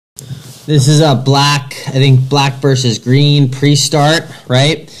This is a black, I think black versus green pre-start,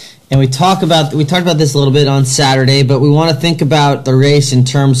 right? And we talked about this a little bit on Saturday, but we want to think about the race in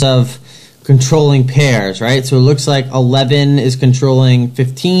terms of controlling pairs, right? So it looks like 11 is controlling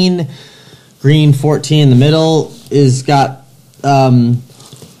 15, green 14 in the middle is got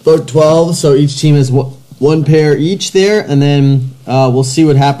about 12, so each team has one pair each there, and then we'll see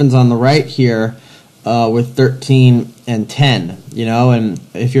what happens on the right here with 13 and 10, you know, and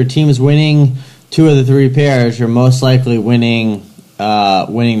if your team is winning two of the three pairs, you're most likely winning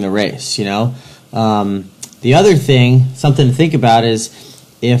the race, you know. The other thing, something to think about, is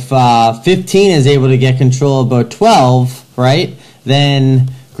if 15 is able to get control of boat 12, right, then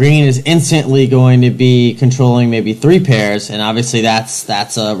green is instantly going to be controlling maybe three pairs, and obviously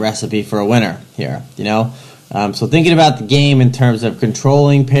that's a recipe for a winner here, you know. So thinking about the game in terms of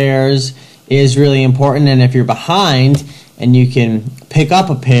controlling pairs is really important, and if you're behind and you can pick up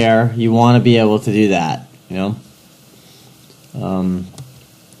a pair, you want to be able to do that, you know. A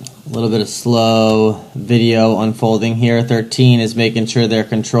little bit of slow video unfolding here. 13 is making sure they're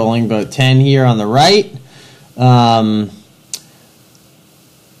controlling boat 10 here on the right.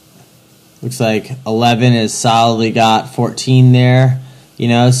 Looks like 11 has solidly got 14 there, you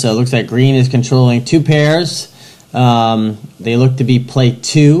know, so it looks like green is controlling two pairs. They look to be play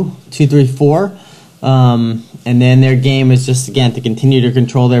 2, 3, 4. And then their game is just, again, to continue to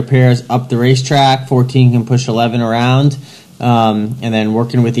control their pairs up the racetrack. 14 can push 11 around, and then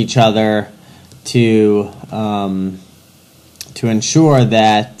working with each other to ensure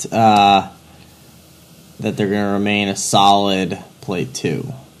that that they're going to remain a solid play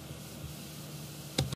 2.